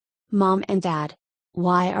Mom and Dad.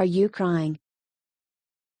 Why are you crying?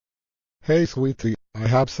 Hey sweetie, I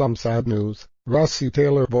have some sad news. Russie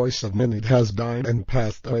Taylor, voice of Minnie, has died and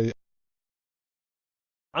passed away.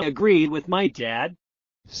 I agreed with my dad.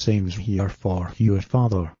 Same's here for your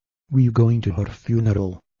father. We're going to her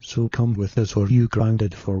funeral, so come with us or you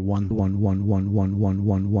grounded for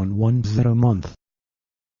 111111110 month.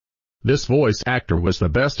 This voice actor was the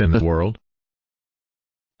best in the world.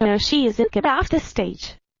 No, she isn't. Get off the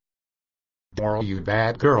stage. Dora, you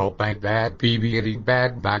bad girl, bad BB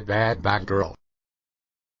bad girl.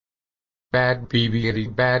 Bad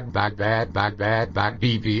BB bad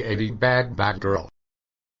BB bad girl.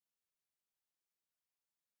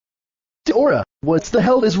 Dora, what the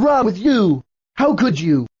hell is wrong with you? How could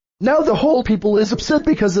you? Now the whole people is upset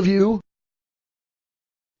because of you.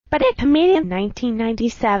 But it comedian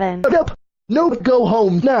 1997. Shut up! No, go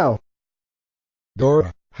home now.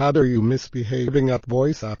 Dora, how dare you misbehaving at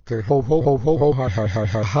voice actor? Ho ho ho ho ho ha ha ha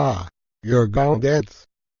ha ha. You're gone dance.